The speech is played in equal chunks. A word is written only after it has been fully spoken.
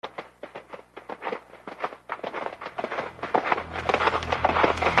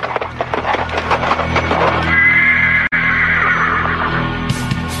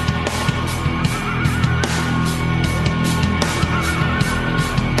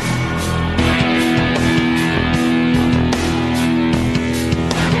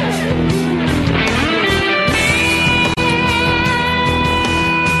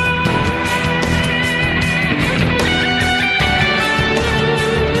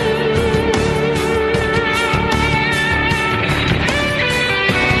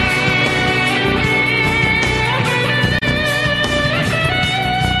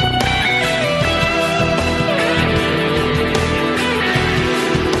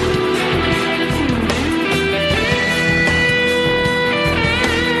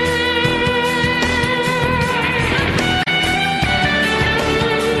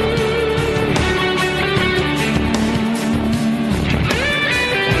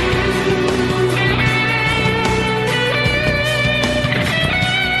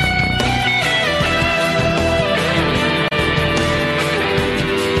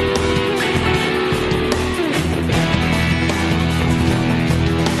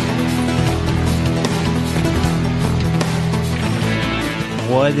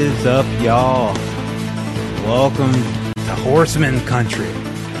What is up, y'all? Welcome to Horseman Country.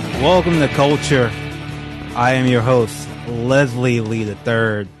 Welcome to Culture. I am your host, Leslie Lee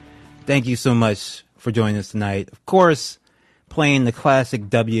III. Thank you so much for joining us tonight. Of course, playing the classic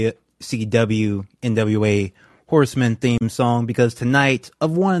WCW NWA Horseman theme song, because tonight,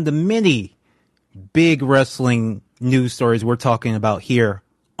 of one of the many big wrestling news stories we're talking about here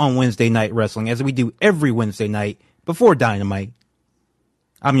on Wednesday Night Wrestling, as we do every Wednesday night before Dynamite.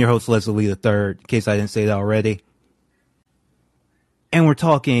 I'm your host, Leslie Lee III, in case I didn't say that already. And we're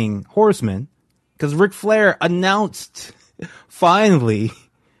talking Horsemen, because Ric Flair announced, finally,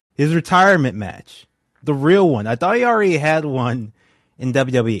 his retirement match. The real one. I thought he already had one in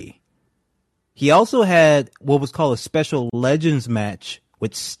WWE. He also had what was called a Special Legends match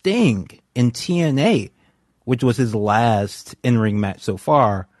with Sting in TNA, which was his last in-ring match so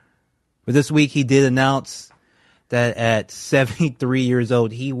far. But this week he did announce that at 73 years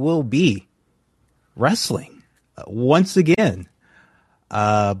old, he will be wrestling once again.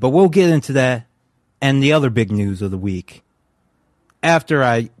 But we'll get into that and the other big news of the week after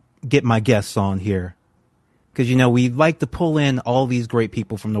I get my guests on here. Because, you know, we like to pull in all these great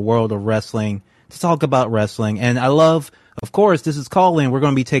people from the world of wrestling to talk about wrestling. And I love, of course, this is call-in. We're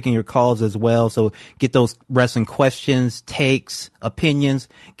going to be taking your calls as well. So get those wrestling questions, takes, opinions,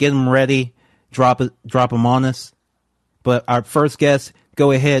 get them ready, drop them on us. But our first guest,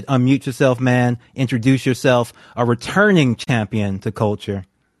 go ahead, unmute yourself, man. Introduce yourself, a returning champion to Culture.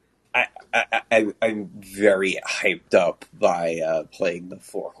 I'm very hyped up by playing the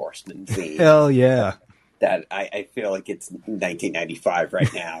Four Horsemen theme. Hell yeah. That I feel like it's 1995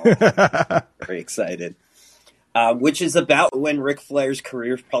 right now. Very excited. Which is about when Ric Flair's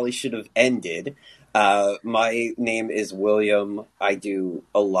career probably should have ended. My name is William. I do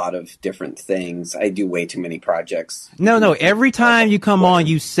a lot of different things. I do way too many projects. No. Every time you come on,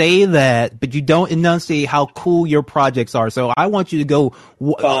 you say that, but you don't enunciate how cool your projects are. So I want you to go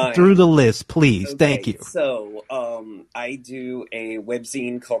through the list, please. Okay, thank you. So, I do a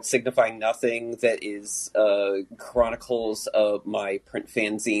webzine called Signifying Nothing that is chronicles of my print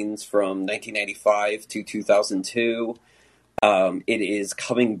fanzines from 1995 to 2002. It is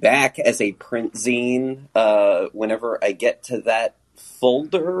coming back as a print zine whenever I get to that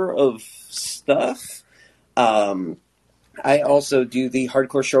folder of stuff. I also do the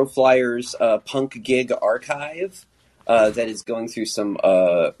Hardcore Show Flyers Punk Gig Archive that is going through some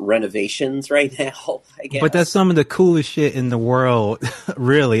renovations right now, I guess. But that's some of the coolest shit in the world,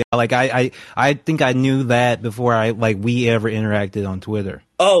 really. Like, I think I knew that before we ever interacted on Twitter.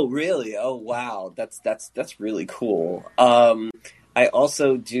 Oh, really? Oh, wow. That's really cool. I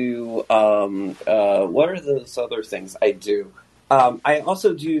also do, what are those other things I do? I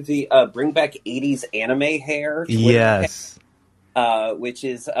also do the Bring Back 80s Anime Hair. Yes. Which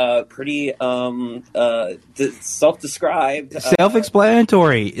is pretty self-described.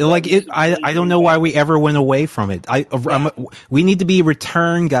 Self-explanatory. I don't know why we ever went away from it. We need to be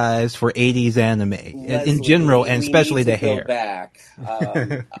return guys for 80s anime in general, and especially the hair. Go back.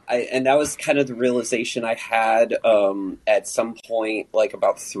 And that was kind of the realization I had at some point, like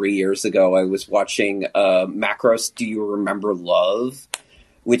about 3 years ago. I was watching Macross Do You Remember Love?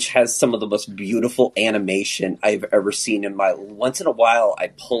 Which has some of the most beautiful animation I've ever seen in my... Once in a while, I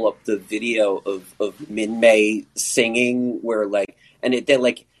pull up the video of Min-Mei singing, where they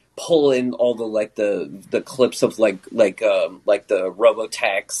pull in all the clips of the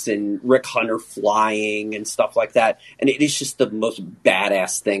Robotex and Rick Hunter flying and stuff like that. And it is just the most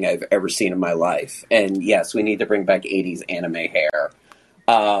badass thing I've ever seen in my life. And yes, we need to bring back 80s anime hair.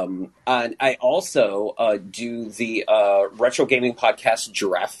 And I also do the retro gaming podcast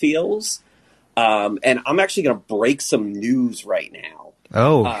Giraffe Feels, and I'm actually going to break some news right now.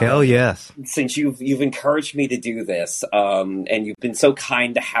 Oh, hell yes! Since you've encouraged me to do this, and you've been so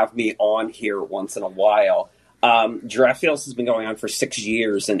kind to have me on here once in a while, Giraffe Feels has been going on for 6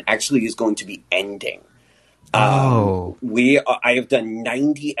 years and actually is going to be ending. I have done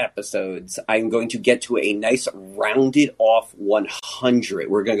 90 episodes. I'm going to get to a nice rounded off 100.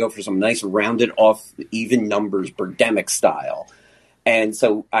 We're going to go for some nice rounded off even numbers, Birdemic style. And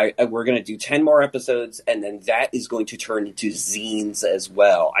so we're going to do 10 more episodes, and then that is going to turn into zines as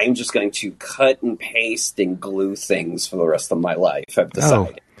well. I'm just going to cut and paste and glue things for the rest of my life, I've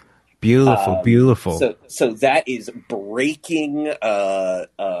decided. Beautiful. So that is breaking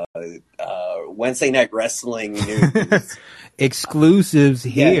Wednesday Night Wrestling news. Exclusives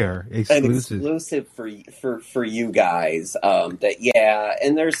here. Yeah, an exclusive for you guys. And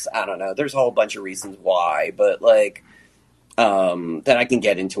there's a whole bunch of reasons why, but that I can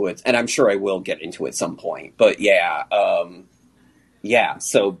get into it, and I'm sure I will get into it at some point. But yeah, Yeah,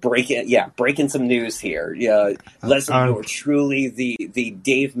 so breaking some news here. Yeah, Leslie, you're truly the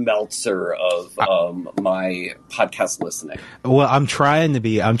Dave Meltzer of my podcast listening. Well, I'm trying to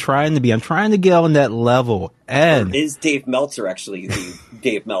be. I'm trying to get on that level. Or And is Dave Meltzer actually the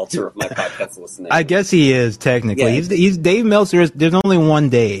Dave Meltzer of my podcast listening? I guess he is technically. Yeah. He's Dave Meltzer. There's only one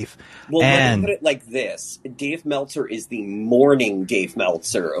Dave. Well, let me and put it like this. Dave Meltzer is the morning Dave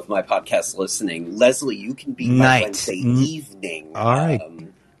Meltzer of my podcast listening. Leslie, you can be my Wednesday evening. All right.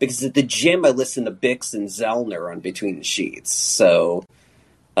 Because at the gym, I listen to Bix and Zellner on Between the Sheets. So,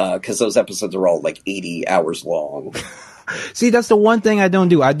 because those episodes are all like 80 hours long. See, that's the one thing I don't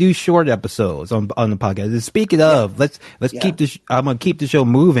do. I do short episodes on the podcast. And speaking of, let's keep this. I'm gonna keep the show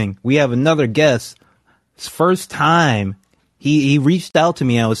moving. We have another guest. It's first time. He reached out to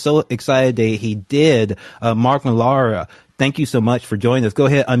me. I was so excited that he did. Mark Malara, thank you so much for joining us. Go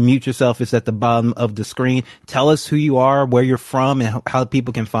ahead, unmute yourself. It's at the bottom of the screen. Tell us who you are, where you're from, and how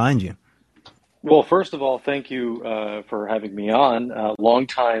people can find you. Well, first of all, thank you for having me on.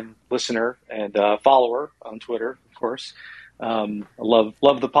 Longtime listener and follower on Twitter, of course. I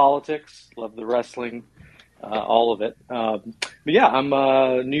love the politics, love the wrestling, all of it. But yeah, I'm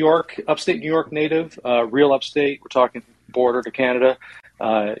a upstate New York native, real upstate. We're talking border to Canada.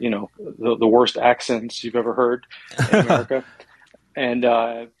 The worst accents you've ever heard in America. And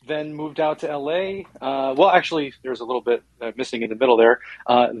then moved out to LA. Well, actually, there's a little bit missing in the middle there.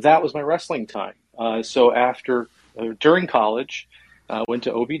 That was my wrestling time. So during college, went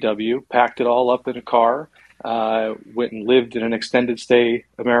to OVW, packed it all up in a car, went and lived in an extended stay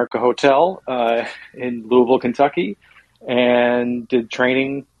America hotel in Louisville, Kentucky, and did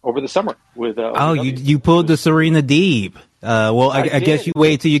training over the summer with OVW. You pulled the Serena Deeb. I guess you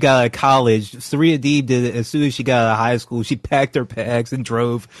wait till you got out of college. Serena Deeb did it as soon as she got out of high school. She packed her bags and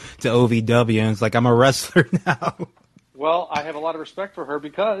drove to OVW, and it's like, I'm a wrestler now. Well, I have a lot of respect for her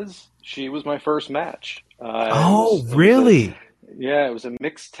because she was my first match. Really? It was a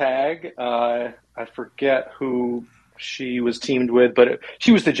mixed tag. I forget who she was teamed with, but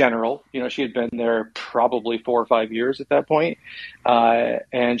she was the general. She had been there probably 4 or 5 years at that point.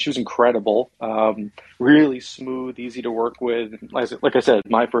 And she was incredible. Really smooth, easy to work with. Like I said,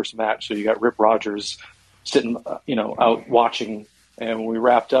 my first match. So you got Rip Rogers sitting, out watching. And when we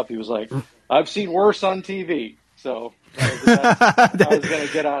wrapped up, he was like, I've seen worse on TV. So I was going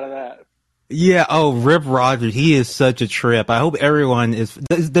to get out of that. Yeah. Oh, Rip Rogers. He is such a trip. I hope everyone is.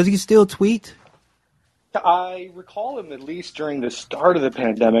 Does he still tweet? I recall him at least during the start of the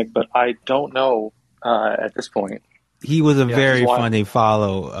pandemic, but I don't know at this point. He was a very funny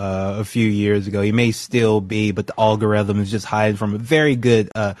follow a few years ago. He may still be, but the algorithm is just hiding from a very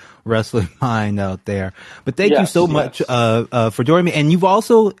good wrestling mind out there. But thank you so much for joining me. And you've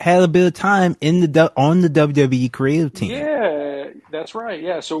also had a bit of time on the WWE creative team. Yeah, that's right.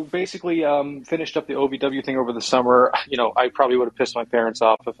 Yeah, so basically finished up the OVW thing over the summer. I probably would have pissed my parents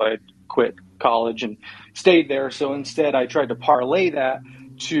off if I had quit college and stayed there. So instead, I tried to parlay that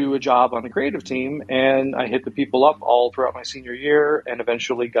to a job on the creative team, and I hit the people up all throughout my senior year and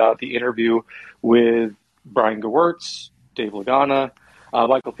eventually got the interview with Brian Gewirtz, Dave Lagana.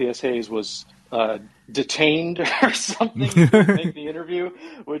 Michael P.S. Hayes was detained or something to make the interview,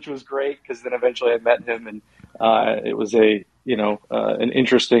 which was great because then eventually I met him, and it was an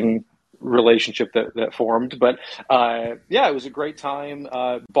interesting relationship that formed. But it was a great time,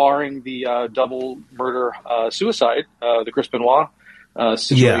 barring the double murder suicide, the Chris Benoit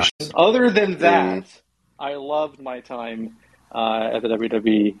situation. Yeah. Other than that, I loved my time at the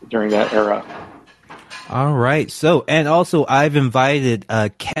WWE during that era. All right. So, and also I've invited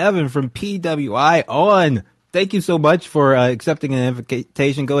Kevin from PWI on. Thank you so much for accepting an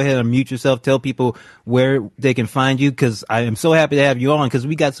invitation. Go ahead and mute yourself. Tell people where they can find you, because I am so happy to have you on, because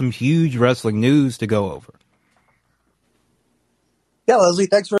we got some huge wrestling news to go over. Yeah, Leslie,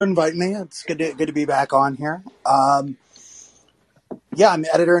 thanks for inviting me. It's good to be back on here. I'm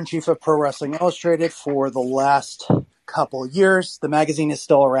editor-in-chief of Pro Wrestling Illustrated for the last couple of years. The magazine is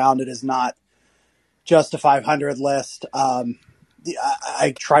still around. It is not just a 500 list.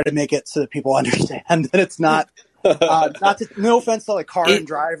 I try to make it so that people understand that it's not, no offense to like Car and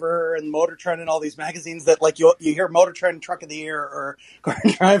Driver and Motor Trend and all these magazines that like you hear Motor Trend Truck of the Year or Car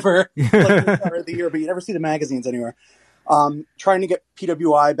and Driver Car of the Year, but you never see the magazines anywhere. Trying to get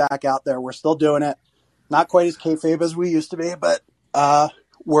PWI back out there. We're still doing it. Not quite as kayfabe as we used to be, but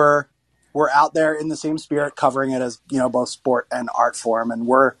we're out there in the same spirit, covering it as both sport and art form. And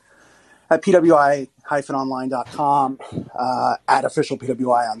we're at pwi-online.com, at official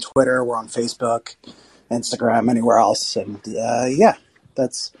PWI on Twitter. We're on Facebook, Instagram, anywhere else. And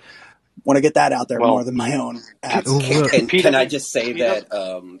that's Want to get that out there Well, more than my own ads. Can I just say that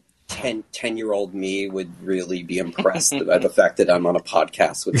 10-year-old me would really be impressed by the fact that I'm on a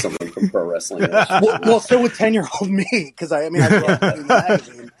podcast with someone from Pro Wrestling Illustrated. Well, so would 10-year-old me, because I love the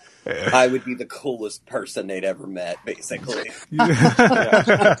magazine. I would be the coolest person they'd ever met, basically.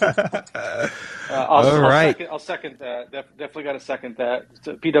 I'll second that. Definitely got to second that.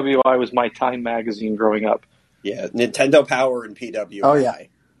 PWI was my Time magazine growing up. Yeah, Nintendo Power and PWI. Oh, yeah.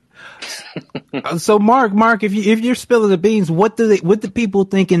 So Mark, if you're spilling the beans, what do people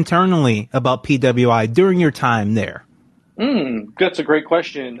think internally about PWI during your time there? That's a great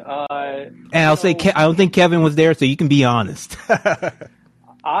question. And I'll say I don't think Kevin was there, so you can be honest.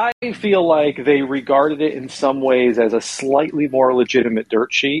 I feel like they regarded it in some ways as a slightly more legitimate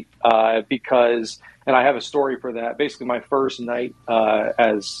dirt sheet because, and I have a story for that. Basically, my first night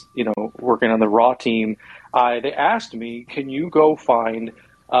as working on the Raw team, they asked me, "Can you go find?"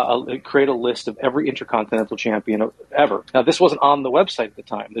 Create a list of every Intercontinental Champion ever. Now, this wasn't on the website at the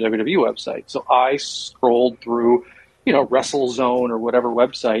time, the WWE website. So I scrolled through, WrestleZone or whatever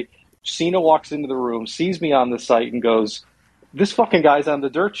website. Cena walks into the room, sees me on the site, and goes, "This fucking guy's on the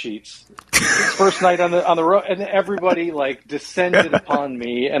dirt sheets." His first night on the road, and everybody descended upon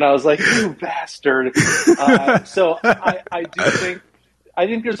me, and I was like, "You bastard!" So I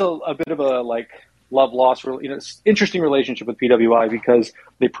think there's a bit of a love-loss, interesting relationship with PWI because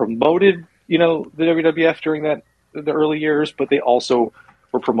they promoted, the WWF during the early years, but they also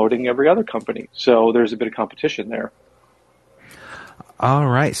were promoting every other company. So there's a bit of competition there. All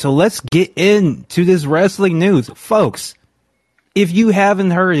right, so let's get into this wrestling news. Folks, if you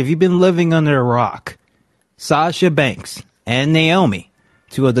haven't heard, if you've been living under a rock, Sasha Banks and Naomi,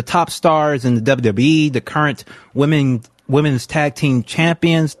 two of the top stars in the WWE, the current women's tag team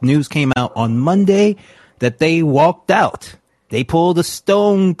champions. News came out on Monday that they walked out. They pulled a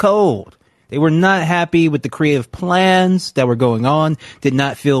Stone Cold. They were not happy with the creative plans that were going on, did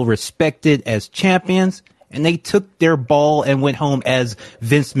not feel respected as champions, and they took their ball and went home, as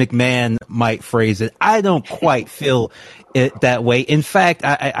Vince McMahon might phrase it. I don't quite feel it that way. In fact,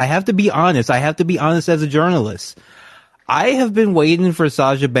 I have to be honest. I have to be honest as a journalist. I have been waiting for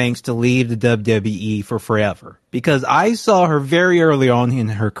Sasha Banks to leave the WWE for forever because I saw her very early on in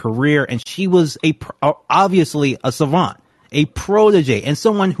her career, and she was obviously a savant, a protege, and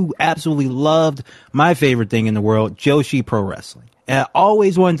someone who absolutely loved my favorite thing in the world, Joshi Pro Wrestling. And I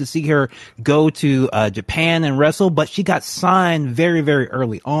always wanted to see her go to Japan and wrestle, but she got signed very, very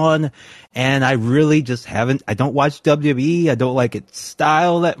early on. And I really just I don't watch WWE. I don't like its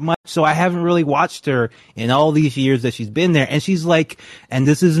style that much. So I haven't really watched her in all these years that she's been there. And she's and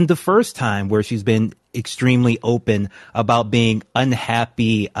this isn't the first time where she's been extremely open about being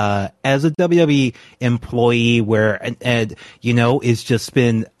unhappy as a WWE employee it's just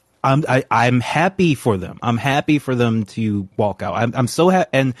been, I'm happy for them. I'm happy for them to walk out. I'm so happy,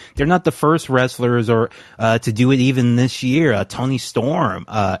 and they're not the first wrestlers to do it even this year. Tony Storm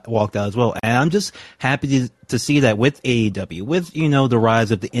walked out as well, and I'm just happy to see that with AEW, with the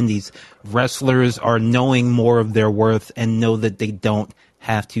rise of the indies, wrestlers are knowing more of their worth and know that they don't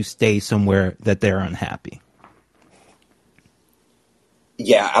have to stay somewhere that they're unhappy.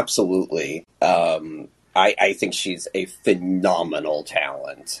 Yeah, absolutely. I think she's a phenomenal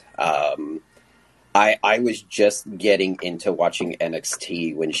talent. I was just getting into watching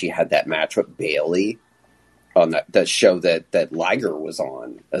NXT when she had that match with Bayley on that show that Liger was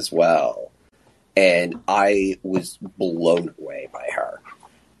on as well. And I was blown away by her.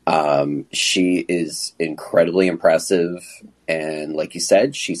 She is incredibly impressive. And like you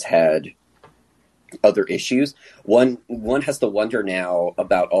said, she's had other issues. One has to wonder now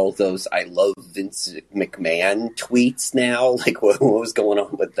about all those "I love Vince McMahon" tweets now. What was going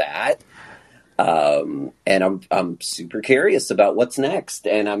on with that? And I'm super curious about what's next.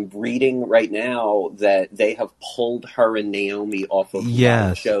 And I'm reading right now that they have pulled her and Naomi off of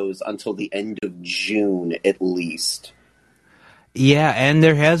live shows until the end of June at least. Yeah, and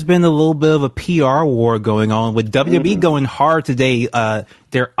there has been a little bit of a PR war going on with WWE going hard today.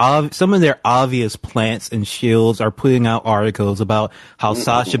 Some of their obvious plants and shills are putting out articles about how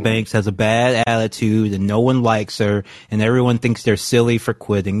Sasha Banks has a bad attitude and no one likes her and everyone thinks they're silly for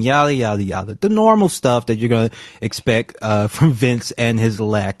quitting, yada, yada, yada. The normal stuff that you're going to expect from Vince and his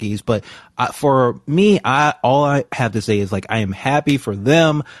lackeys. But for me, all I have to say is I am happy for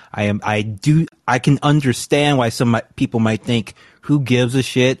them. I can understand why some people might think who gives a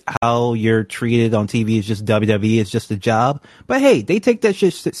shit how you're treated on TV? It's just WWE. It's just a job. But hey, they take that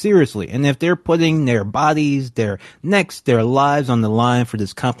shit seriously. And if they're putting their bodies, their necks, their lives on the line for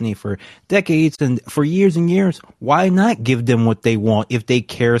this company for decades and for years and years, why not give them what they want if they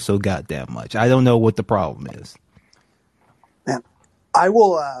care so goddamn much? I don't know what the problem is. Man, I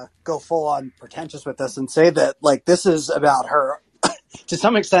will go full on pretentious with this and say that like this is about her, to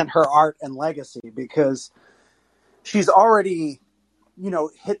some extent, her art and legacy, because she's already,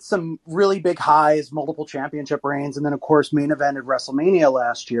 hit some really big highs, multiple championship reigns, and then of course main evented WrestleMania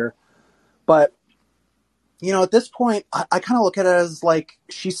last year. But at this point, I kind of look at it as like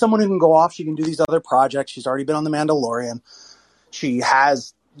she's someone who can go off. She can do these other projects. She's already been on The Mandalorian. She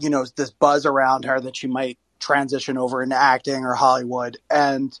has, this buzz around her that she might transition over into acting or Hollywood.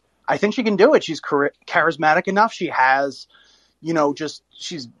 And I think she can do it. She's charismatic enough. She has,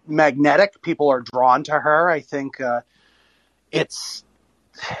 she's magnetic. People are drawn to her. I think it's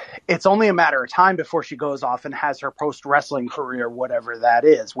only a matter of time before she goes off and has her post-wrestling career, whatever that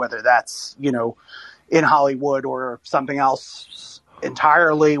is, whether that's, in Hollywood or something else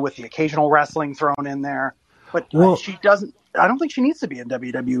entirely with the occasional wrestling thrown in there. But she doesn't, I don't think she needs to be in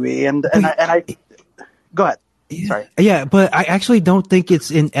WWE. And I go ahead. Sorry. Yeah, but I actually don't think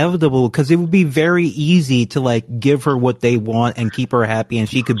it's inevitable because it would be very easy to like give her what they want and keep her happy, and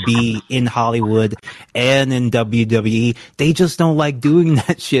she could be in Hollywood and in WWE. They just don't like doing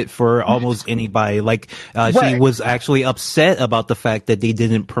that shit for almost anybody. Like she was actually upset about the fact that they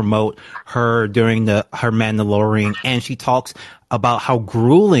didn't promote her during her Mandalorian, and she talks about how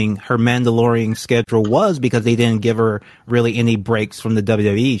grueling her Mandalorian schedule was because they didn't give her really any breaks from the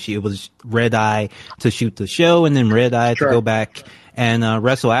WWE. She was red eye to shoot the show and then red eye to go back and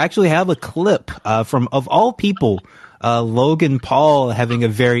wrestle. I actually have a clip from, of all people, Logan Paul having a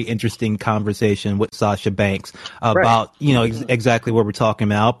very interesting conversation with Sasha Banks about, exactly what we're talking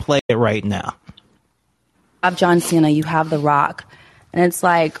about. I'll play it right now. You have John Cena, you have The Rock, and it's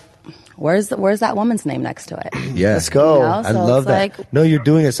like, where's that woman's name next to it? Yeah. Let's go. I love that. Like, no, you're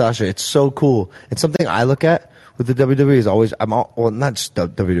doing it, Sasha. It's so cool. It's something I look at with the WWE is always, not just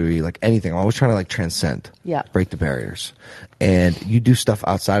WWE, like anything. I'm always trying to like transcend, break the barriers. And you do stuff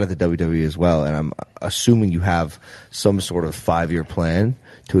outside of the WWE as well. And I'm assuming you have some sort of 5-year plan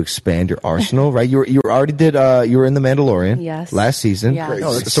to expand your arsenal, right? You already did, you were in The Mandalorian last season.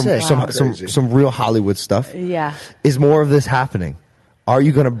 Yeah. Some real Hollywood stuff. Yeah. Is more of this happening? Are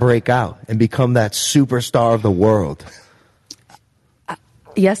you going to break out and become that superstar of the world?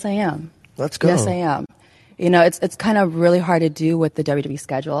 Yes, I am. Let's go. Yes, I am. It's kind of really hard to do with the WWE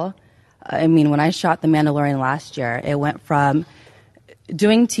schedule. I mean, when I shot The Mandalorian last year, it went from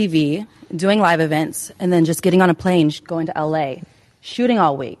doing TV, doing live events, and then just getting on a plane, going to LA, shooting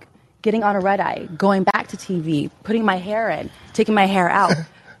all week, getting on a red eye, going back to TV, putting my hair in, taking my hair out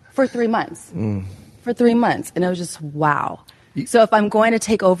for 3 months. For 3 months. And it was just, wow. So if I'm going to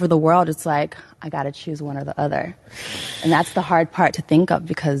take over the world, it's like, I got to choose one or the other. And that's the hard part to think of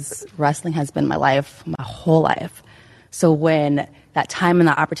because wrestling has been my life, my whole life. So when that time and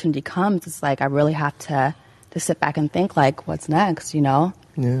that opportunity comes, it's like I really have to sit back and think like, what's next, Yeah.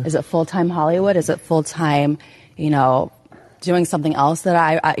 Is it full-time Hollywood? Is it full-time, doing something else that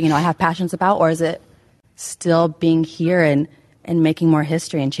I have passions about? Or is it still being here and making more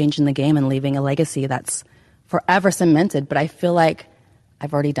history and changing the game and leaving a legacy that's forever cemented? But I feel like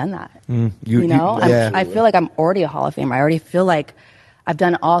I've already done that. I feel like I'm already a Hall of Famer. I already feel like I've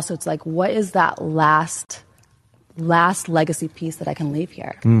done it all. So it's like, what is that last legacy piece that I can leave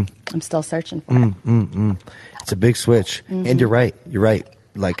here? I'm still searching for it. It's a big switch. And you're right.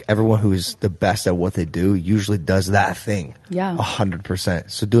 Like everyone who is the best at what they do usually does that thing. Yeah. 100%.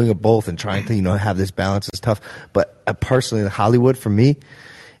 So doing it both and trying to, have this balance is tough. But personally, Hollywood for me,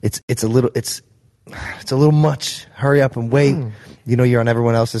 it's a little much. Hurry up and wait. You're on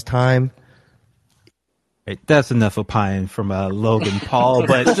everyone else's time. That's enough opine from Logan Paul,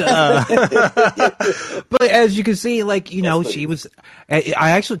 but but as you can see, like she was. I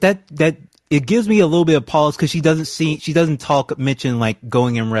actually that it gives me a little bit of pause because she doesn't mention like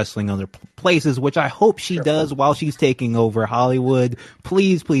going and wrestling other places, which I hope she does while she's taking over Hollywood.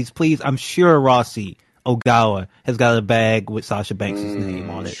 Please, please, please. I'm sure Rossi Ogawa has got a bag with Sasha Banks' name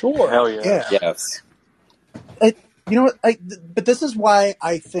on it. Sure. Hell yeah. Yes. But this is why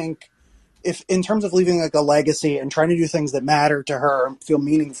I think if in terms of leaving like a legacy and trying to do things that matter to her and feel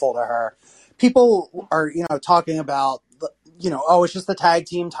meaningful to her, people are, talking about, it's just the tag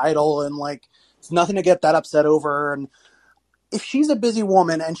team title and like, it's nothing to get that upset over. And if she's a busy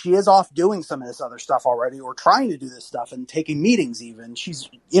woman and she is off doing some of this other stuff already or trying to do this stuff and taking meetings even, she's,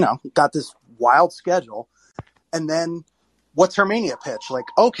 got this wild schedule. And then what's her Mania pitch? Like,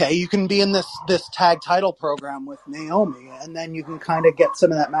 okay, you can be in this tag title program with Naomi, and then you can kind of get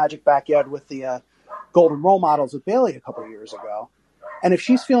some of that magic back you had with the Golden Role Models with Bayley a couple of years ago. And if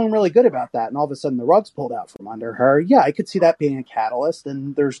she's feeling really good about that, and all of a sudden the rug's pulled out from under her, yeah, I could see that being a catalyst.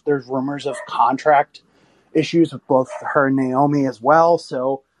 And there's rumors of contract issues with both her and Naomi as well.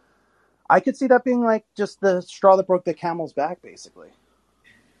 So I could see that being like just the straw that broke the camel's back, basically.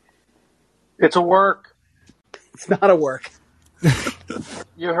 It's a work. It's not a work.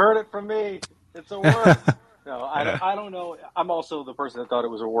 You heard it from me. It's a work. No, I don't know. I'm also the person that thought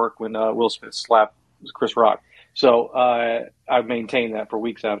it was a work when Will Smith slapped Chris Rock. So I maintained that for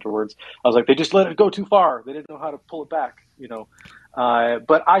weeks afterwards. I was like, they just let it go too far. They didn't know how to pull it back, you know.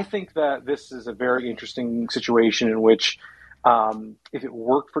 But I think that this is a very interesting situation in which if it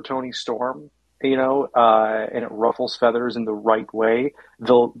worked for Toni Storm, you know, and it ruffles feathers in the right way,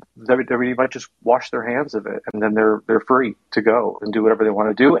 WWE might just wash their hands of it, and then they're free to go and do whatever they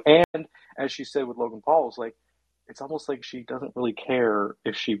want to do. And as she said with Logan Paul, it's like, it's almost like she doesn't really care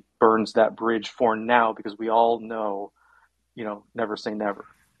if she burns that bridge for now, because we all know, you know, never say never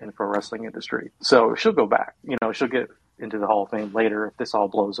in the pro wrestling industry. So she'll go back. You know, she'll get into the Hall of Fame later if this all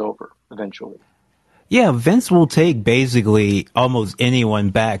blows over eventually. Yeah, Vince will take basically almost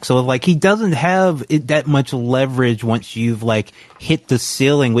anyone back. So, like, he doesn't have that much leverage once you've, like, hit the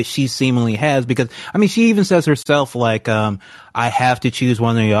ceiling, which she seemingly has. Because, I mean, she even says herself, like, I have to choose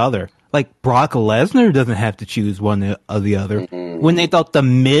one or the other. Like, Brock Lesnar doesn't have to choose one or the other. Mm-hmm. When they thought the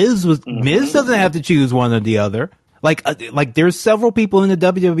Miz doesn't have to choose one or the other. Like there's several people in the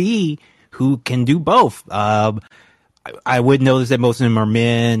WWE who can do both. I would notice that most of them are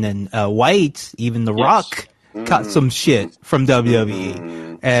men, and White, even The Rock, got some shit from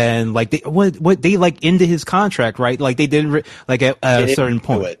WWE, and like they like ended his contract, right? Like they didn't at a certain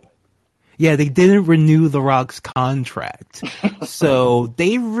point. Yeah, they didn't renew The Rock's contract, so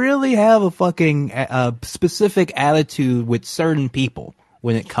they really have a fucking specific attitude with certain people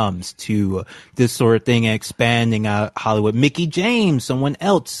when it comes to this sort of thing and expanding Hollywood. Mickie James, someone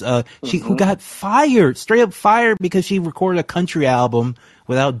else, who got fired, straight up fired because she recorded a country album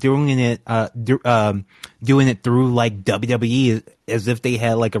without doing it through like WWE, as if they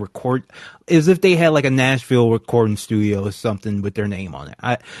had like a Nashville recording studio or something with their name on it.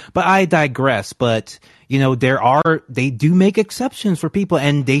 But I digress. But you know, they do make exceptions for people,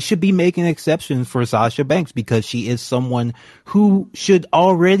 and they should be making exceptions for Sasha Banks because she is someone who should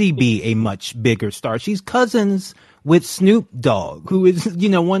already be a much bigger star. She's cousins with Snoop Dogg, who is, you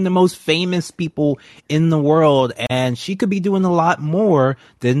know, one of the most famous people in the world, and she could be doing a lot more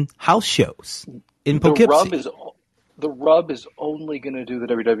than house shows in Poughkeepsie. The rub is only going to do the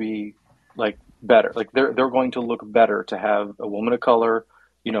WWE like better. Like they're going to look better to have a woman of color,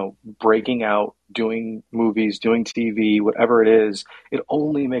 you know, breaking out, doing movies, doing TV, whatever it is. It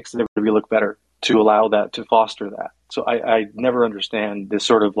only makes the WWE look better to allow that, to foster that. So I never understand this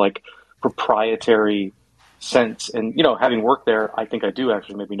sort of like proprietary sense. And, you know, having worked there, I think I do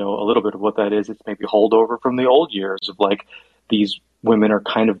actually maybe know a little bit of what that is. It's maybe holdover from the old years of like, these women are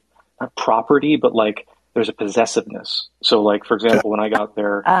kind of not property, but like there's a possessiveness. So like, for example, when I got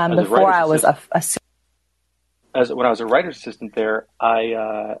there, before I was when I was a writer's assistant there,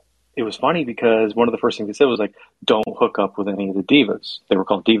 it was funny because one of the first things they said was like, don't hook up with any of the divas. They were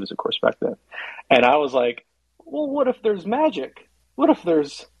called divas, of course, back then. And I was like, well, what if there's magic? What if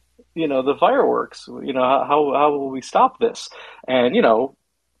there's, you know, the fireworks? You know, how will we stop this? And, you know,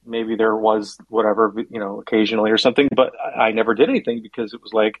 maybe there was whatever, you know, occasionally or something, but I never did anything because it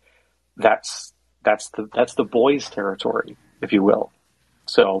was like, that's the boys' territory, if you will.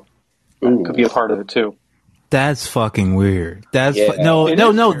 So that could be a part of it too. That's fucking weird.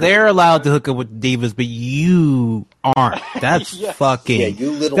 No. They're allowed to hook up with divas, but you aren't. That's fucking.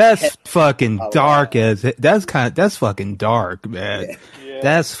 That's fucking dark that's fucking dark, man. Yeah.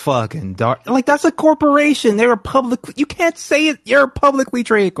 That's fucking dark. Like that's a corporation. They're a public. You can't say it. You're a publicly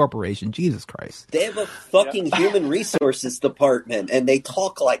traded corporation. Jesus Christ. They have a fucking human resources department, and they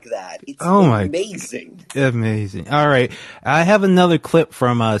talk like that. It's amazing. Amazing. All right, I have another clip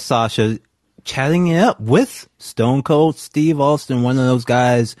from Sasha chatting it up with Stone Cold Steve Austin, one of those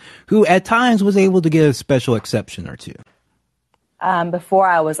guys who at times was able to get a special exception or two. Before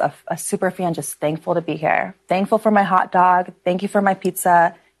I was a super fan, just thankful to be here. Thankful for my hot dog. Thank you for my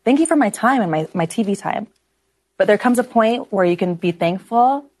pizza. Thank you for my time and my TV time. But there comes a point where you can be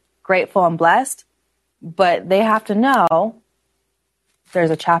thankful, grateful, and blessed, but they have to know there's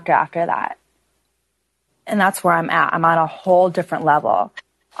a chapter after that. And that's where I'm at. I'm on a whole different level.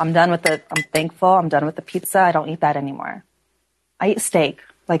 I'm thankful. I'm done with the pizza. I don't eat that anymore. I eat steak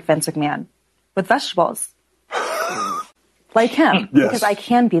like Vince McMahon with vegetables. like him, because I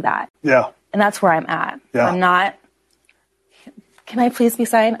can be that. Yeah. And that's where I'm at. Yeah. I'm not, can I please be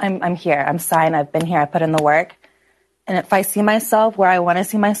Cyan? I'm here. I'm Cyan. I've been here. I put in the work. And if I see myself where I want to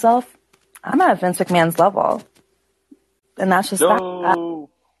see myself, I'm at Vince McMahon's level. And that's just that.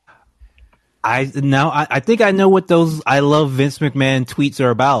 I think I know what those I love Vince McMahon tweets are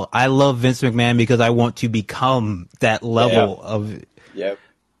about. I love Vince McMahon because I want to become that level of. Yep.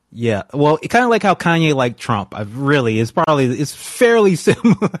 Yeah. Well, kind of like how Kanye liked Trump. It's fairly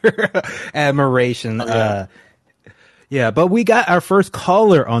similar admiration. Yeah, but we got our first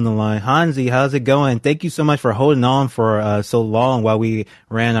caller on the line. Hansi, how's it going? Thank you so much for holding on for so long while we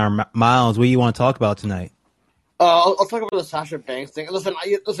ran our miles. What do you want to talk about tonight? I'll talk about the Sasha Banks thing. Listen,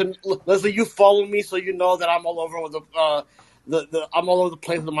 you follow me, so you know that I'm all over with I'm all over the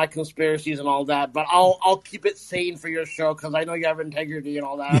place with my conspiracies and all that. But I'll keep it sane for your show because I know you have integrity and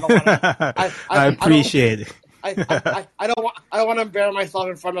all that. I don't want I appreciate it. I don't want to embarrass myself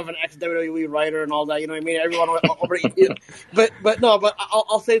in front of an ex-WWE writer and all that. You know what I mean? Everyone over. But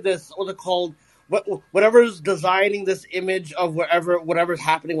I'll say this: what's it called? Whatever's designing this image of whatever's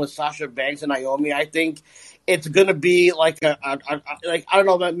happening with Sasha Banks and Naomi, I think it's gonna be like I don't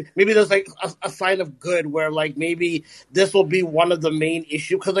know, maybe there's like a sign of good where like maybe this will be one of the main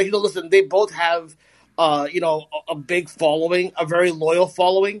issues because listen, they both have a big following, a very loyal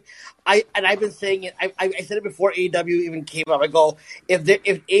following. I've been saying it. I said it before AEW even came up. I go, if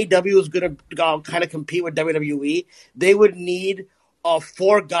AEW is going to kind of compete with WWE, they would need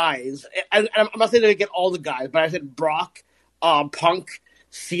 4 guys. And I'm not saying they get all the guys, but I said Brock, Punk,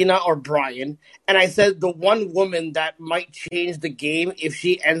 Cena, or Bryan. And I said the one woman that might change the game if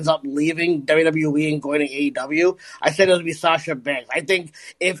she ends up leaving WWE and going to AEW, I said it would be Sasha Banks. I think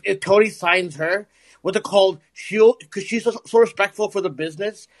if Tony signs her, what's it called? Because she's so respectful for the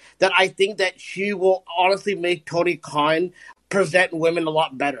business that I think that she will honestly make Tony Khan present women a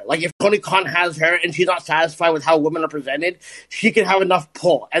lot better. Like if Tony Khan has her and she's not satisfied with how women are presented, she can have enough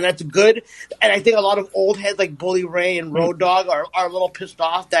pull, and that's good. And I think a lot of old heads like Bully Ray and Road Dogg are a little pissed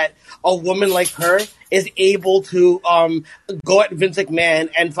off that a woman like her is able to go at Vince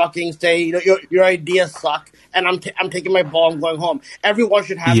McMahon and fucking say, your ideas suck, and I'm taking my ball and going home. Everyone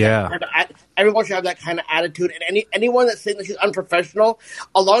should have everyone should have that kind of attitude. And anyone that's saying that she's unprofessional,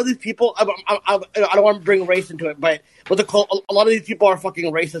 a lot of these people, I don't want to bring race into it, but a lot of these people are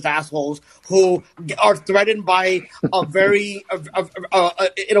fucking racist assholes who are threatened by a very,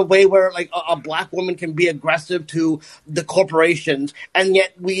 in a way where like a black woman can be aggressive to the corporations, and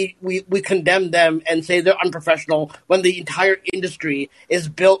yet we condemn them and say they're unprofessional when the entire industry is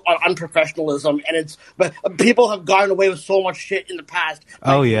built on unprofessionalism, but people have gotten away with so much shit in the past.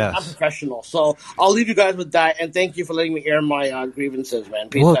 Oh yeah, unprofessional. So I'll leave you guys with that, and thank you for letting me air my grievances, man.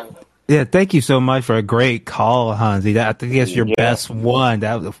 Peace out. Yeah, thank you so much for a great call, Hansi. I think that's your best one.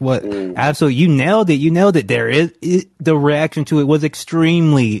 That was absolutely, you nailed it. You nailed it. The reaction to it was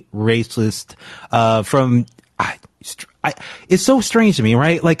extremely racist. It's so strange to me,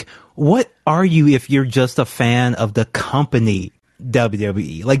 right? Like, what are you if you're just a fan of the company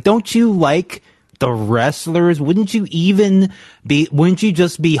WWE? Like, don't you like the wrestlers? Wouldn't you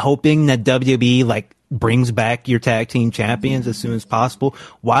just be hoping that WWE like brings back your tag team champions as soon as possible?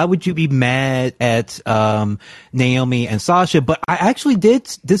 Why would you be mad at Naomi and Sasha? But I actually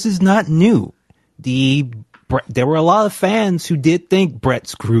this is not new. There were a lot of fans who did think Bret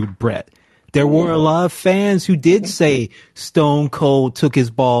screwed Bret. There were a lot of fans who did say Stone Cold took his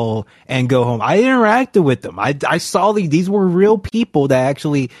ball and go home. I interacted with them. I saw these were real people that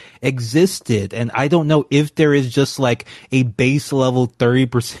actually existed. And I don't know if there is just like a base level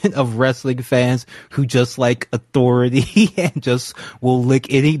 30% of wrestling fans who just like authority and just will lick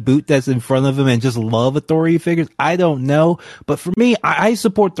any boot that's in front of them and just love authority figures. I don't know. But for me, I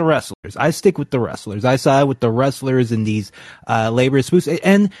support the wrestlers. I stick with the wrestlers. I side with the wrestlers in these labor disputes.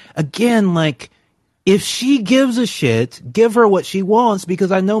 And again, like, if she gives a shit, give her what she wants,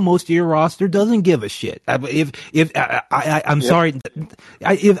 because I know most of your roster doesn't give a shit. I'm sorry.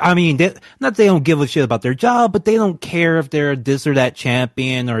 Not they don't give a shit about their job, but they don't care if they're this or that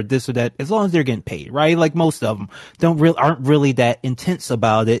champion or this or that, as long as they're getting paid, right? Like most of them aren't really that intense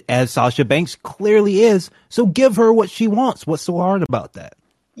about it, as Sasha Banks clearly is. So give her what she wants. What's so hard about that?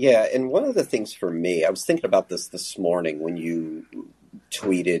 Yeah, and one of the things for me, I was thinking about this morning when you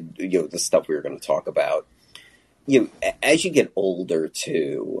tweeted, the stuff we were going to talk about. As you get older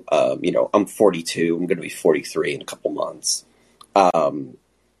too, I'm 42, I'm going to be 43 in a couple months.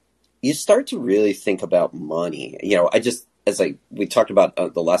 You start to really think about money. As we talked about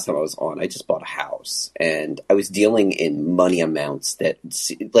the last time I was on, I just bought a house, and I was dealing in money amounts that,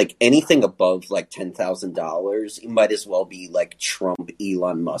 like, anything above like $10,000, it might as well be like Trump,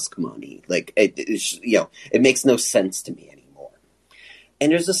 Elon Musk money. Like, it makes no sense to me anymore.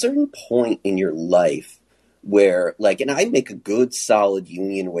 And there's a certain point in your life where, like, and I make a good, solid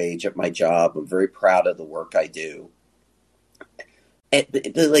union wage at my job. I'm very proud of the work I do. But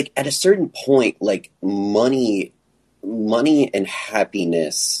like, at a certain point, like, money and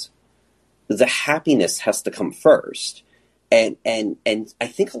happiness, the happiness has to come first. And I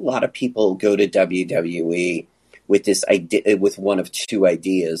think a lot of people go to WWE with this idea, with one of two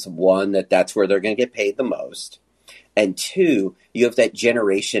ideas. One, that's where they're going to get paid the most. And two, you have that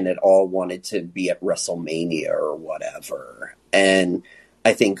generation that all wanted to be at WrestleMania or whatever. And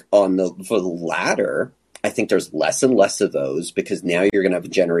I think for the latter, I think there's less and less of those, because now you're going to have a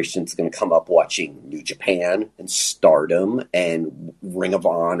generation that's going to come up watching New Japan and Stardom and Ring of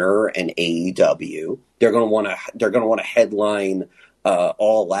Honor and AEW. They're going to want to headline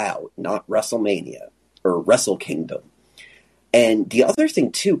All Out, not WrestleMania or Wrestle Kingdom. And the other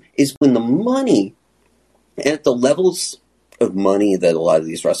thing too is when the money, and at the levels of money that a lot of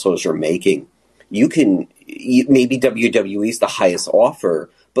these wrestlers are making, maybe WWE's the highest offer,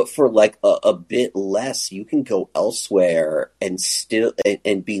 but for like a bit less, you can go elsewhere and still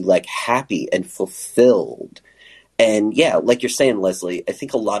and be like happy and fulfilled. And yeah, like you're saying, Leslie, I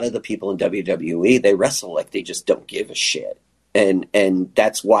think a lot of the people in WWE, they wrestle like they just don't give a shit, and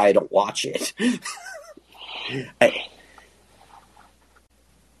that's why I don't watch it.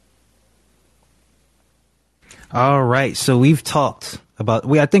 All right, so we've talked about.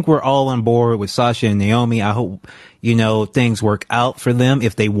 I think we're all on board with Sasha and Naomi. I hope things work out for them.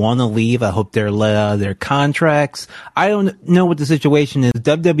 If they want to leave, I hope they're let out of their contracts. I don't know what the situation is.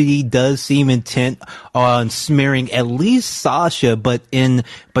 WWE does seem intent on smearing at least Sasha, but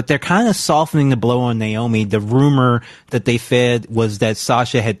they're kind of softening the blow on Naomi. The rumor that they fed was that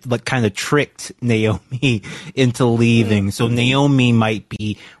Sasha had like kind of tricked Naomi into leaving. So Naomi might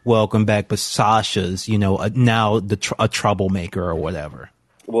be welcome back, but Sasha's, now a troublemaker or whatever.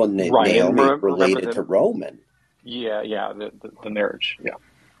 Well, Naomi related to Roman. Yeah, the marriage, yeah.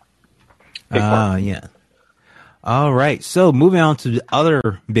 Yeah. All right, so moving on to the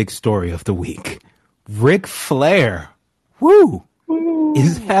other big story of the week. Ric Flair,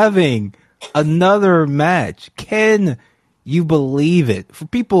 is having another match. Can you believe it? For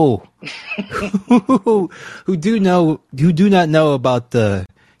people who do not know about the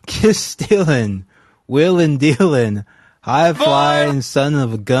kiss-stealing, wheeling-dealing, high-flying son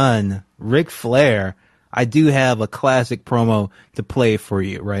of a gun, Ric Flair, I do have a classic promo to play for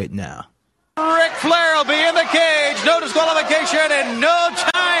you right now. Ric Flair will be in the cage. No disqualification and no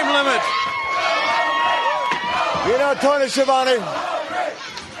time limit. Tony Schiavone,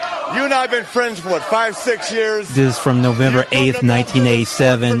 you and I have been friends for 5-6 years. This is from November 8th,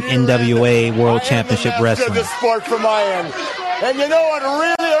 1987, NWA World Championship Wrestling. This sport from my end. And you know what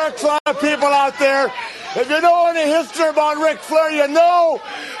really irks a lot of people out there? If you know any history about Ric Flair, you know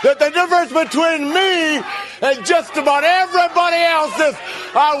that the difference between me and just about everybody else is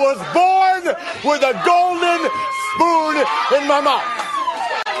I was born with a golden spoon in my mouth.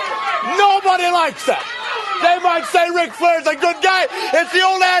 Nobody likes that. They might say Ric Flair's a good guy. It's the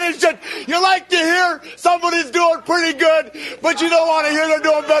old adage that you like to hear somebody's doing pretty good, but you don't want to hear they're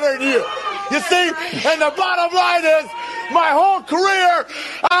doing better than you. You see? And the bottom line is, my whole career,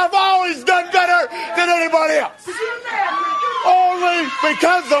 I've always done better than anybody else. Only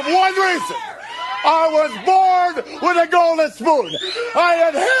because of one reason. I was born with a golden spoon. I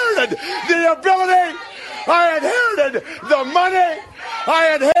inherited the ability. I inherited the money.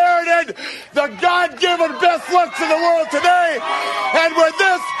 I inherited the God-given best looks in the world today. And with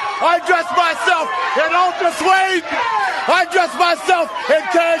this, I dress myself in Ultra Suede. I dress myself in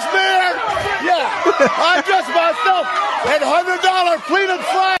cashmere. Yeah. I dress myself in $100 pleated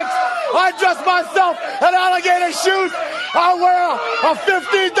slacks. I dress myself in alligator shoes. I wear a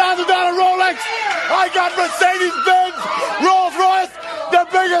 $15,000 Rolex. I got Mercedes-Benz, Rolls-Royce, the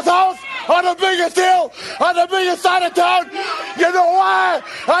biggest house on the biggest hill, on the biggest side of town. You know why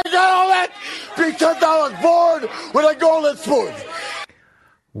I got all that? Because I was born with a golden spoon.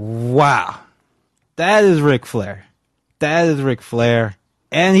 Wow. That is Ric Flair. That is Ric Flair.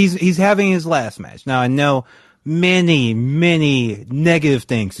 And he's having his last match. Now, I know many, many negative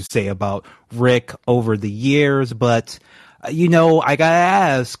things to say about Ric over the years, but, I gotta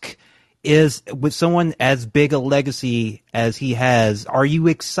ask, is with someone as big a legacy as he has, are you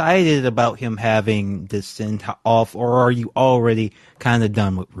excited about him having this send off, or are you already kind of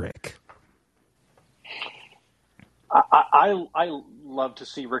done with Ric? I love to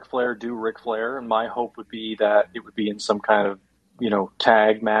see Ric Flair do Ric Flair, and my hope would be that it would be in some kind of,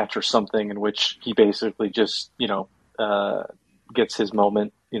 tag match or something in which he basically just, gets his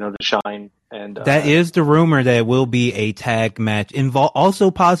moment, to shine. And that is the rumor that it will be a tag match,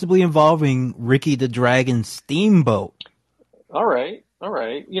 also possibly involving Ricky the Dragon Steamboat. All right.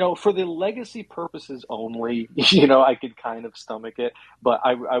 For the legacy purposes only, I could kind of stomach it. But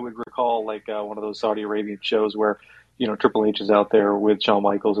I would recall one of those Saudi Arabian shows where, Triple H is out there with Shawn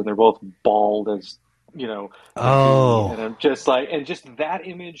Michaels and they're both bald as, Oh. And I'm just just that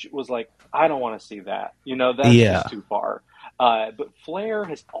image was like, I don't want to see that. That's just too far. But Flair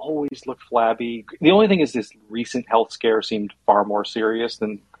has always looked flabby. The only thing is this recent health scare seemed far more serious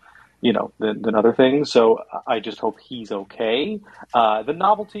than other things. So I just hope he's okay. The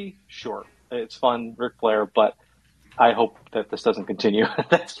novelty, sure, it's fun, Ric Flair, but I hope that this doesn't continue.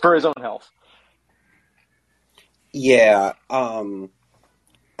 That's for his own health. Yeah.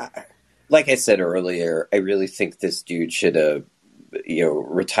 Like I said earlier, I really think this dude should have,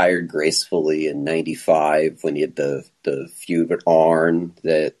 retired gracefully in '95 when he had the feud with Arn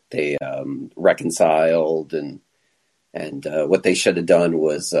that they reconciled, and what they should have done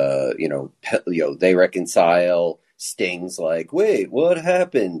was, they reconcile. Sting's like, wait, what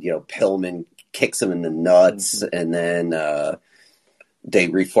happened? Pillman kicks him in the nuts, and then they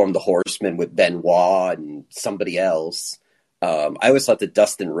reform the Horsemen with Benoit and somebody else. I always thought that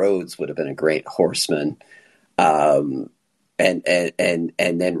Dustin Rhodes would have been a great Horseman. And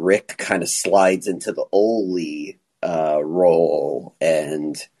then Rick kind of slides into the Ole role,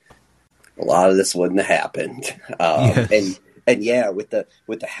 and a lot of this wouldn't have happened. Yes. And yeah, with the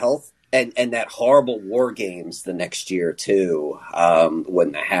health and that horrible War Games the next year too,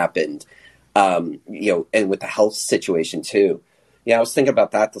 wouldn't have happened. And with the health situation too. Yeah, I was thinking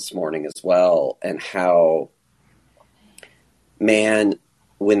about that this morning as well, and how, man,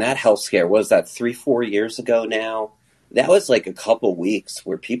 when that health scare was that 3-4 years ago now, that was like a couple weeks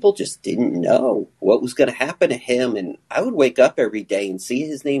where people just didn't know what was going to happen to him. And I would wake up every day and see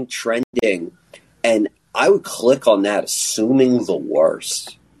his name trending, and I would click on that assuming the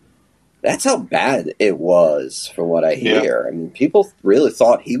worst. That's how bad it was from what I hear. I mean, people really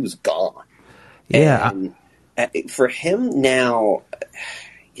thought he was gone. Yeah. And for him now,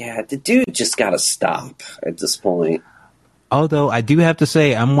 the dude just got to stop at this point. Although I do have to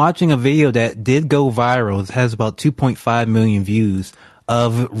say, I'm watching a video that did go viral. It has about 2.5 million views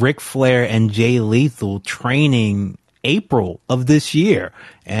of Ric Flair and Jay Lethal training April of this year.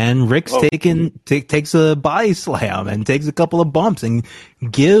 And Rick's takes a body slam and takes a couple of bumps and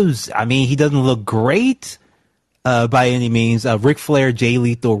he doesn't look great by any means. Ric Flair, Jay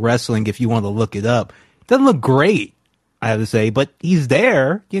Lethal wrestling, if you want to look it up, doesn't look great, I have to say, but he's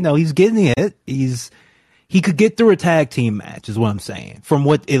there. He's getting it. He could get through a tag team match, is what I'm saying, from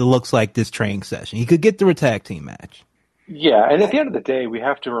what it looks like this training session. He could get through a tag team match. Yeah, and at the end of the day, we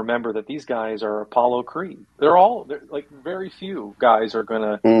have to remember that these guys are Apollo Creed. They're like, very few guys are going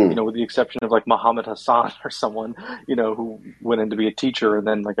to, with the exception of like Muhammad Hassan or someone, who went in to be a teacher and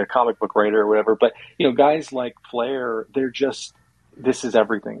then like a comic book writer or whatever. But, guys like Flair, this is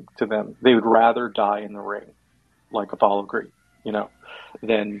everything to them. They would rather die in the ring like Apollo Creed,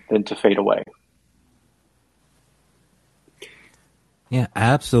 than to fade away. Yeah,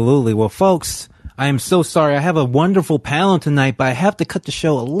 absolutely. Well, folks, I am so sorry. I have a wonderful panel tonight, but I have to cut the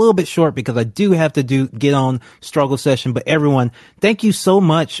show a little bit short because I do have to get on Struggle Session. But everyone, thank you so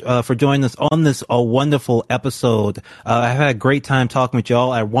much for joining us on this wonderful episode. I've had a great time talking with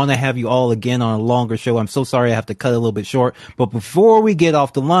y'all. I want to have you all again on a longer show. I'm so sorry I have to cut it a little bit short. But before we get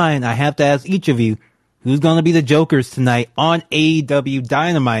off the line, I have to ask each of you, who's going to be the Jokers tonight on AEW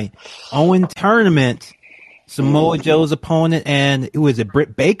Dynamite? Owen Tournament, Samoa Joe's opponent, and who is it?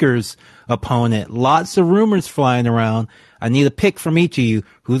 Britt Baker's opponent. Lots of rumors flying around. I need a pick from each of you.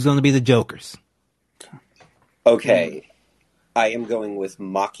 Who's going to be the Jokers? Okay. I am going with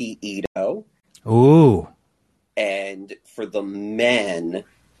Maki Ito. Ooh. And for the men,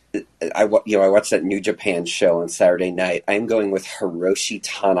 I watched that New Japan show on Saturday night. I'm going with Hiroshi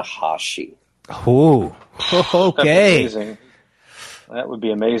Tanahashi. Ooh. Okay. Amazing. That would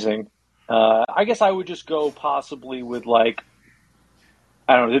be amazing. I guess I would just go possibly with I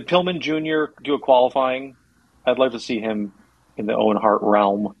don't know, did Pillman Jr. do a qualifying? I'd love to see him in the Owen Hart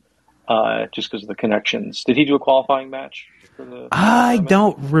realm, just because of the connections. Did he do a qualifying match? I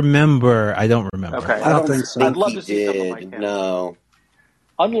don't remember. Okay. I don't think so. I'd love to see someone like him. No.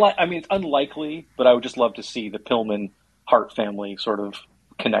 It's unlikely, but I would just love to see the Pillman Hart family sort of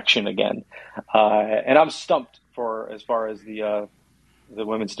connection again. And I'm stumped as far as the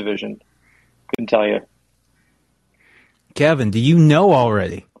women's division. Couldn't tell you. Kevin, do you know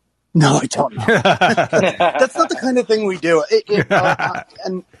already? No, I don't know. That's not the kind of thing we do.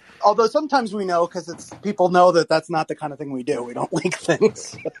 And although sometimes we know because people know that that's not the kind of thing we do. We don't leak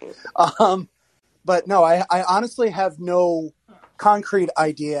things. But no, I honestly have no concrete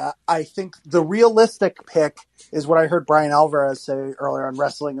idea. I think the realistic pick is what I heard Brian Alvarez say earlier on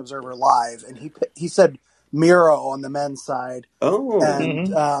Wrestling Observer Live, and he said Miro on the men's side. Oh,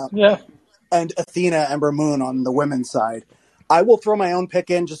 and Athena Ember Moon on the women's side. I will throw my own pick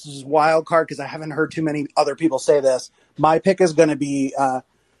in just as wild card because I haven't heard too many other people say this. My pick is going to be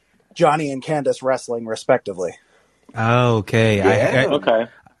Johnny and Candice wrestling, respectively. Okay. Yeah. Okay.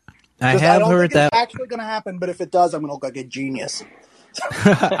 I have heard that. It's actually going to happen, but if it does, I'm going to look like a genius.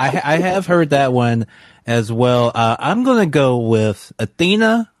 I have heard that one as well. I'm going to go with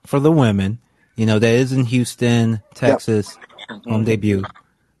Athena for the women. You know, that is in Houston, Texas, home debut.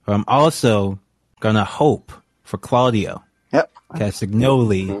 I'm also going to hope for Claudio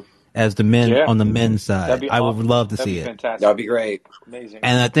Castagnoli as the men on the men's side. I would love to see it. Fantastic. That'd be great. Amazing.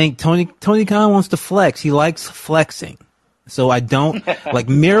 And I think Tony Khan wants to flex. He likes flexing. So I don't like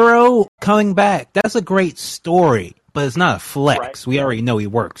Miro coming back. That's a great story, but it's not a flex. Right. We already know he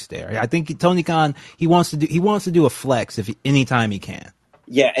works there. I think Tony Khan he wants to do a flex anytime he can.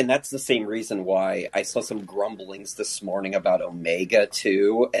 Yeah, and that's the same reason why I saw some grumblings this morning about Omega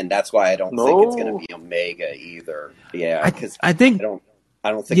too, and that's why I don't think it's going to be Omega either. Yeah, because I don't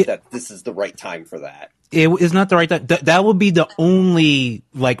think that this is the right time for that. It is not the right time. That would be the only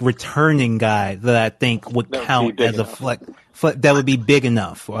returning guy that I think would count as a flex. That would be big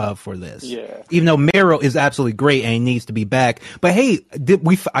enough for this. Yeah. Even though Miro is absolutely great and he needs to be back. But hey,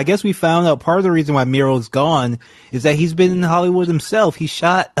 I guess we found out part of the reason why Miro's gone is that he's been in Hollywood himself. He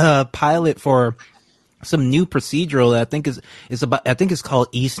shot a pilot for some new procedural that I think it's called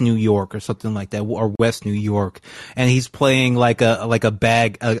East New York or something like that, or West New York. And he's playing like a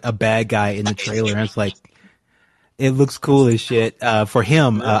bad guy in the trailer. And it's like, it looks cool as shit, for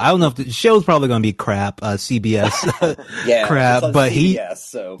him. I don't know if the show's probably going to be crap, CBS crap, but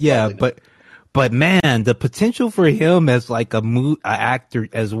CBS, but man, the potential for him as like a actor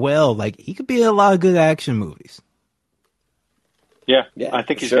as well, like he could be in a lot of good action movies. Yeah, I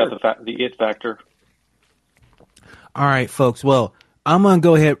think he's got the it factor. All right, folks. Well, I'm going to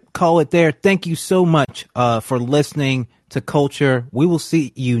go ahead and call it there. Thank you so much for listening to Culture. We will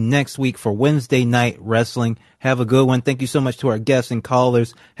see you next week for Wednesday Night Wrestling. Have a good one. Thank you so much to our guests and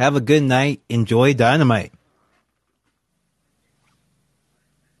callers. Have a good night. Enjoy Dynamite.